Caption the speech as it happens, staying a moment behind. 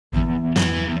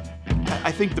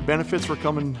I think the benefits for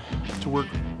coming to work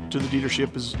to the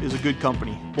dealership is a good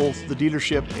company, both the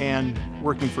dealership and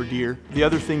working for Deere. The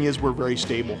other thing is we're very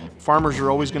stable. Farmers are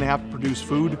always going to have to produce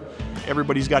food.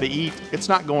 Everybody's got to eat. It's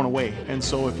not going away. And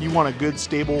so if you want a good,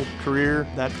 stable career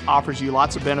that offers you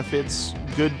lots of benefits,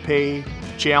 good pay,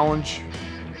 challenge,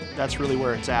 that's really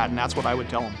where it's at, and that's what I would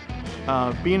tell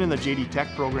them. Being in the JD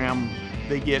Tech program,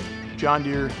 they get John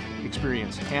Deere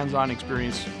experience, hands-on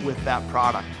experience with that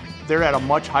product. They're at a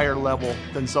much higher level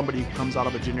than somebody who comes out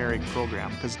of a generic program.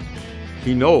 Because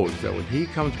he knows that when he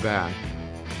comes back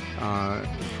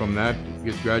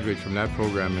graduates from that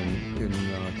program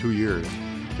in 2 years,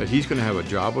 that he's going to have a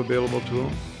job available to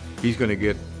him. He's going to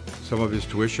get some of his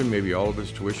tuition, maybe all of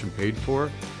his tuition paid for.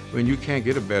 I mean, you can't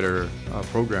get a better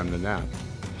program than that.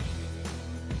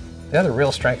 The other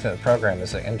real strength of the program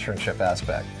is the internship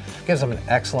aspect. It gives them an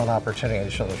excellent opportunity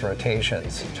to show those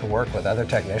rotations, to work with other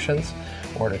technicians,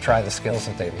 or to try the skills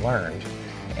that they've learned,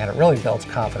 and it really builds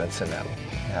confidence in them.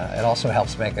 It also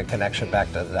helps make a connection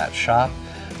back to that shop,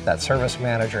 that service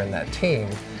manager, and that team,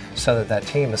 so that that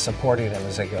team is supporting them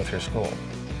as they go through school.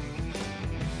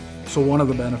 So one of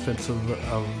the benefits of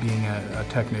being a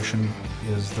technician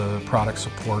is the product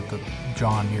support that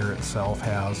John Deere itself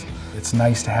has. It's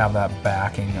nice to have that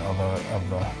backing of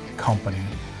the company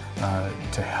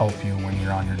to help you when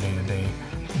you're on your day-to-day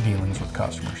dealings with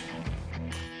customers.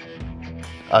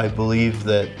 I believe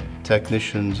that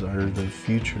technicians are the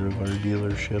future of our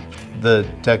dealership. The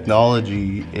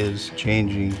technology is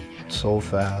changing so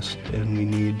fast, and we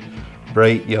need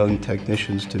bright young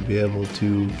technicians to be able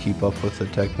to keep up with the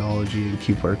technology and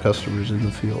keep our customers in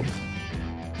the field.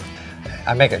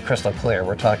 I make it crystal clear,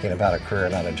 we're talking about a career,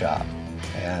 not a job.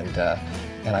 And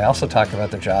I also talk about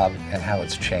the job and how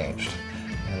it's changed.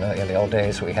 In the old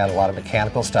days, we had a lot of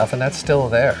mechanical stuff, and that's still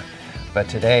there. But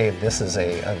today, this is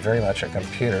very much a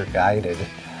computer-guided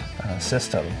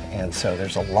system, and so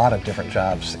there's a lot of different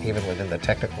jobs, even within the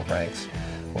technical ranks,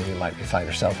 where you might find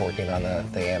yourself working on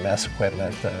the AMS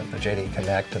equipment, the JD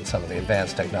Connect, and some of the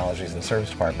advanced technologies in the service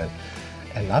department,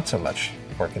 and not so much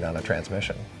working on a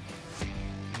transmission.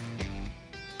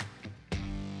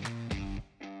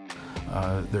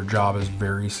 Their job is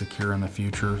very secure in the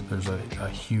future. There's a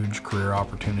huge career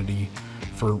opportunity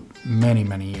for many,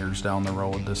 many years down the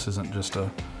road. This isn't just a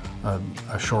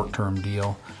short-term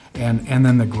deal. And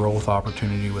then the growth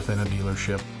opportunity within a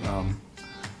dealership.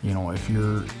 You know, if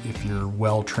you're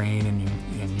well trained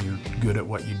and you're good at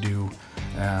what you do,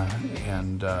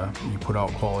 and you put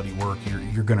out quality work,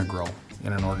 you're going to grow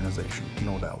in an organization,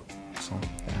 no doubt. So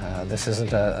this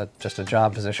isn't just a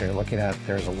job position you're looking at.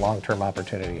 There's a long-term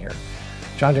opportunity here.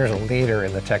 John Deere is a leader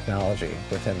in the technology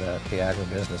within the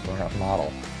agribusiness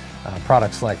model.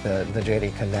 Products like the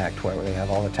JD Connect, where we have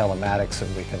all the telematics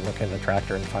and we can look in the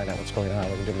tractor and find out what's going on.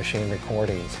 We can do machine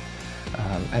recordings.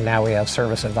 And now we have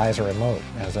Service Advisor Remote.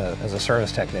 As a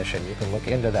service technician, you can look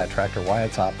into that tractor while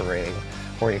it's operating,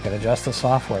 or you can adjust the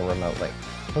software remotely.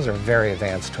 Those are very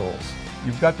advanced tools.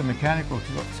 You've got the mechanical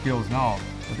skills now,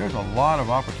 but there's a lot of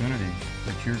opportunities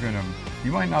that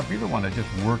you might not be the one that just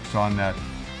works on that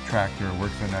tractor,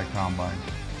 works on that combine.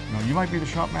 You know, you might be the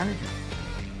shop manager.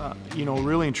 You know,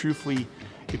 really and truthfully,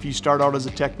 if you start out as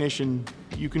a technician,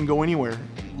 you can go anywhere.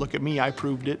 Look at me, I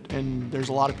proved it, and there's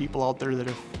a lot of people out there that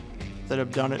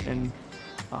have done it, and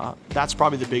that's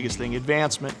probably the biggest thing.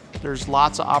 Advancement. There's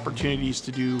lots of opportunities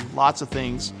to do lots of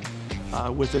things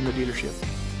within the dealership.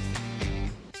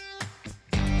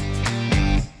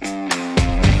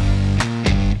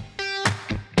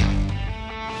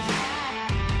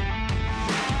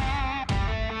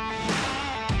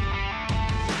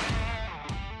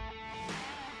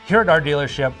 Here at our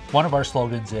dealership, one of our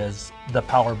slogans is the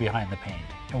power behind the paint.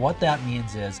 And what that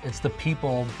means is it's the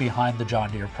people behind the John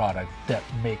Deere product that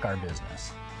make our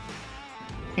business.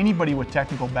 Anybody with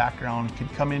technical background can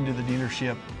come into the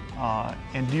dealership,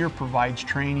 and Deere provides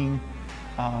training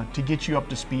to get you up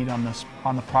to speed on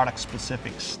the product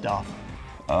specific stuff.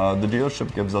 The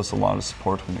dealership gives us a lot of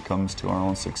support when it comes to our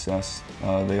own success.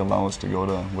 They allow us to go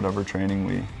to whatever training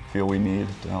we feel we need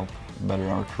to help better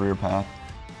our career path.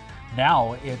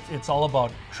 Now it's all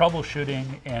about troubleshooting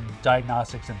and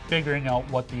diagnostics and figuring out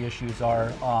what the issues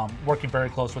are, working very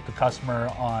close with the customer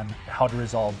on how to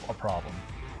resolve a problem.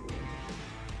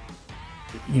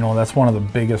 You know, that's one of the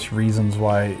biggest reasons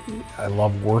why I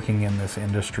love working in this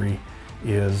industry,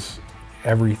 is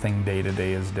everything day to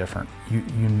day is different.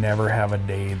 You never have a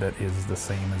day that is the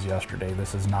same as yesterday.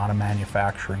 This is not a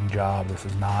manufacturing job. This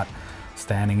is not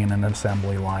standing in an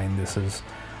assembly line. This is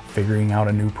figuring out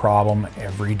a new problem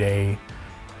every day,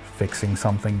 fixing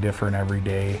something different every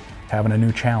day, having a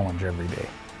new challenge every day.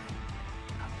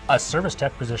 A service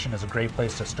tech position is a great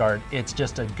place to start. It's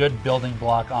just a good building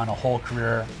block on a whole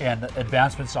career, and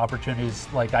advancements opportunities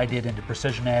like I did into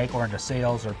precision ag or into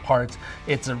sales or parts,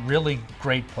 it's a really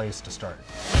great place to start.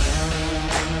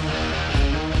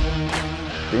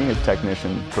 Being a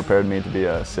technician prepared me to be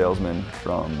a salesman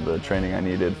from the training I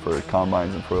needed for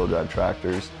combines and four-wheel drive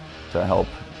tractors to help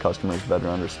customers better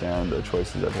understand the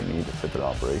choices that they need to fit their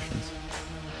operations.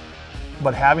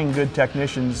 But having good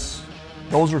technicians,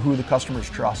 those are who the customers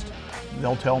trust.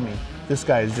 They'll tell me, this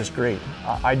guy is just great.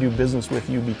 I do business with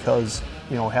you because,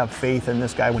 have faith in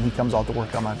this guy when he comes out to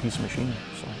work on my piece of machinery.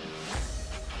 So.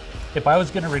 If I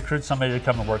was going to recruit somebody to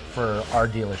come and work for our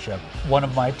dealership, one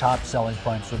of my top selling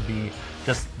points would be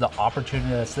just the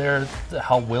opportunity that's there,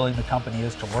 how willing the company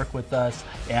is to work with us,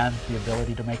 and the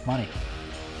ability to make money.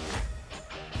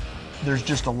 There's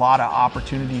just a lot of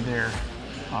opportunity there,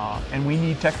 and we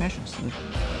need technicians,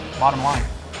 bottom line.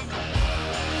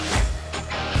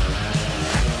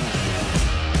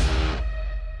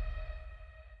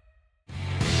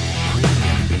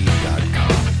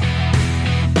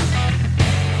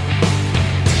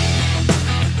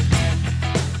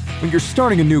 When you're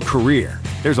starting a new career,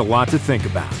 there's a lot to think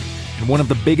about. And one of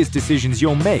the biggest decisions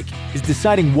you'll make is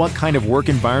deciding what kind of work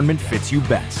environment fits you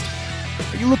best.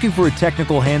 Are you looking for a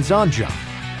technical hands-on job,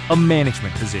 a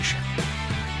management position,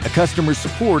 a customer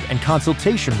support and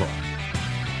consultation role,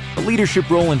 a leadership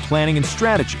role in planning and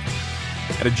strategy?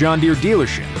 At a John Deere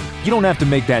dealership, you don't have to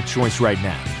make that choice right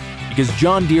now, because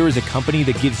John Deere is a company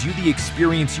that gives you the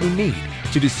experience you need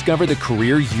to discover the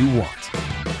career you want.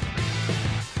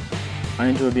 I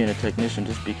enjoy being a technician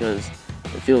just because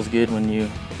it feels good when you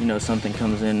know something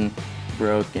comes in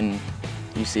broke and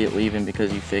you see it leaving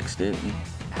because you fixed it.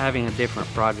 Having a different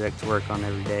project to work on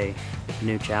every day,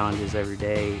 new challenges every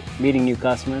day. Meeting new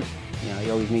customers,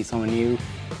 you always meet someone new,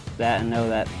 and know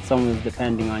that someone's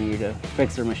depending on you to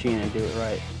fix their machine and do it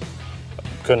right.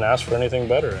 Couldn't ask for anything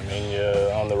better. I mean,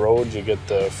 on the road you get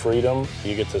the freedom,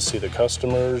 you get to see the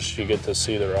customers, you get to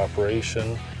see their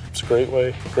operation. It's a great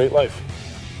way, great life.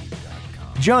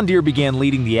 John Deere began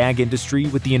leading the ag industry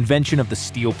with the invention of the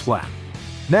steel plow.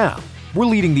 Now, we're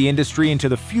leading the industry into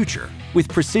the future with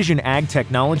precision ag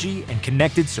technology and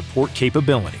connected support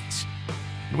capabilities.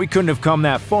 And we couldn't have come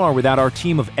that far without our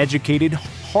team of educated,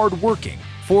 hard-working,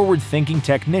 forward-thinking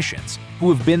technicians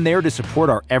who have been there to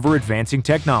support our ever-advancing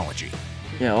technology.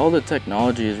 Yeah, all the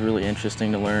technology is really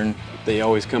interesting to learn. They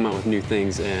always come out with new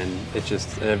things, and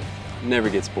it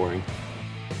never gets boring.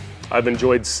 I've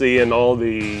enjoyed seeing all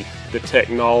the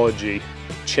technology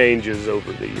changes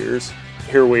over the years.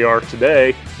 Here we are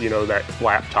today, that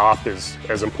laptop is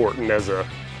as important as a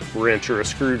wrench or a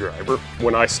screwdriver.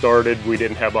 When I started, we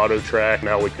didn't have auto track.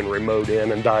 Now we can remote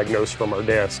in and diagnose from our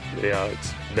desk. Yeah,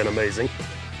 it's been amazing.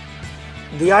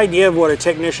 The idea of what a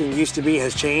technician used to be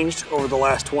has changed over the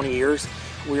last 20 years.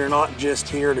 We are not just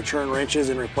here to turn wrenches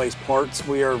and replace parts.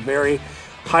 We are very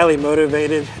highly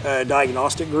motivated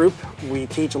diagnostic group. We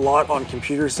teach a lot on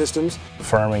computer systems.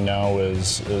 Farming now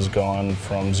is gone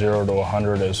from 0 to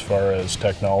 100 as far as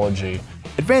technology.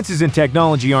 Advances in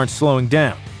technology aren't slowing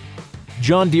down.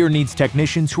 John Deere needs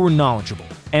technicians who are knowledgeable,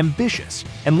 ambitious,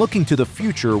 and looking to the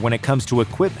future when it comes to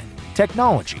equipment,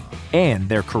 technology, and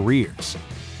their careers.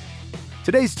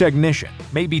 Today's technician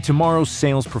may be tomorrow's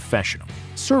sales professional,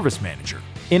 service manager,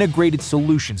 integrated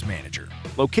solutions manager,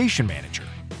 location manager,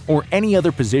 or any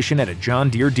other position at a John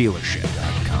Deere dealership.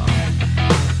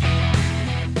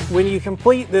 When you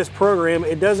complete this program,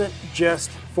 it doesn't just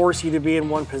force you to be in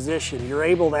one position. You're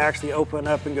able to actually open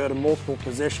up and go to multiple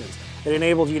positions. It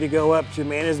enables you to go up to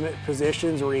management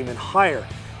positions or even higher.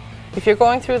 If you're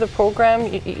going through the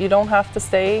program, you don't have to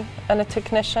stay a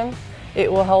technician. It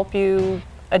will help you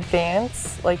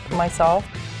advance, like myself.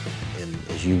 And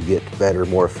as you get better,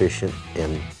 more efficient,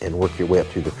 and work your way up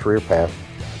through the career path,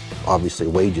 obviously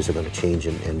wages are going to change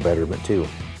and betterment too.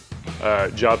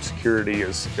 Job security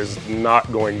is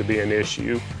not going to be an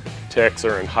issue. Techs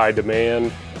are in high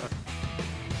demand.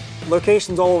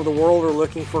 Locations all over the world are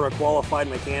looking for a qualified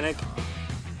mechanic.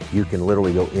 You can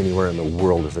literally go anywhere in the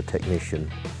world as a technician.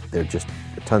 There are just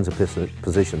tons of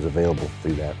positions available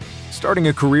through that. Starting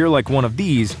a career like one of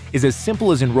these is as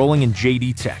simple as enrolling in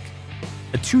JD Tech,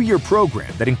 a 2-year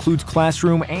program that includes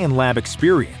classroom and lab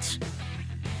experience.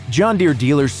 John Deere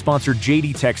dealers sponsor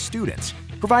JD Tech students,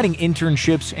 providing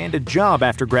internships and a job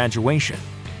after graduation.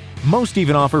 Most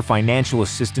even offer financial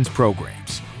assistance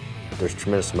programs. There's a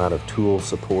tremendous amount of tool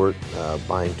support,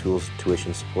 buying tools,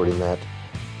 tuition supporting that.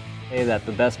 That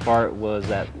the best part was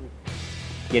that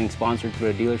getting sponsored through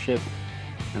a dealership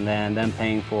and then them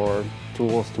paying for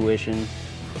tools, tuition,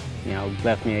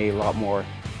 left me a lot more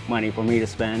money for me to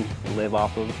spend and live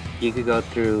off of. You could go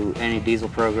through any diesel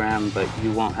program, but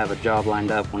you won't have a job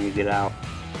lined up when you get out.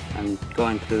 And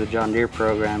going through the John Deere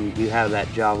program, you have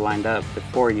that job lined up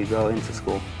before you go into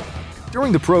school.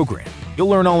 During the program, you'll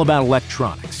learn all about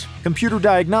electronics, computer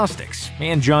diagnostics,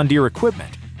 and John Deere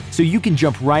equipment, so you can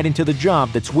jump right into the job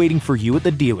that's waiting for you at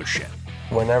the dealership.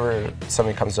 Whenever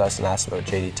somebody comes to us and asks about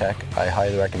JD Tech, I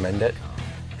highly recommend it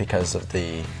because of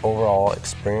the overall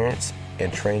experience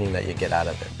and training that you get out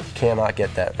of it. You cannot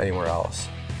get that anywhere else.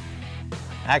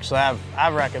 Actually,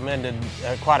 I've recommended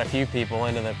quite a few people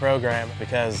into the program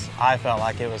because I felt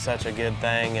like it was such a good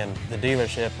thing, and the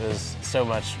dealership is so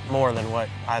much more than what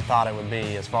I thought it would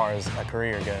be as far as a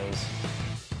career goes.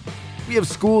 We have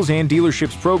schools and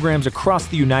dealerships programs across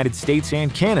the United States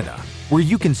and Canada where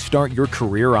you can start your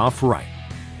career off right.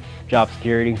 Job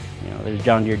security, there's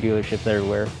John Deere dealerships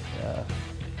everywhere.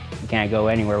 You can't go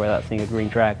anywhere without seeing a green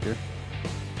tractor.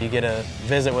 You get a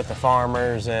visit with the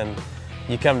farmers, and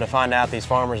you come to find out these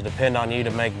farmers depend on you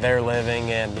to make their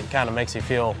living, and it kind of makes you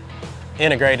feel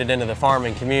integrated into the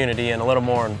farming community and a little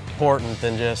more important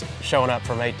than just showing up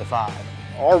from 8 to 5.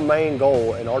 Our main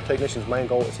goal and our technicians' main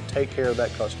goal is to take care of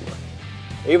that customer.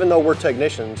 Even though we're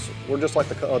technicians, we're just like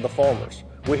the farmers.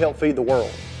 We help feed the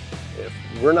world. If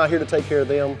we're not here to take care of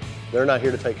them, they're not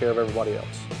here to take care of everybody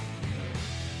else.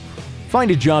 Find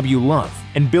a job you love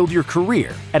and build your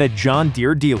career at a John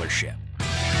Deere dealership.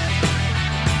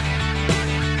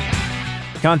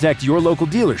 Contact your local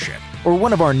dealership or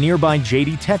one of our nearby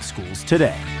JD Tech schools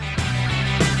today.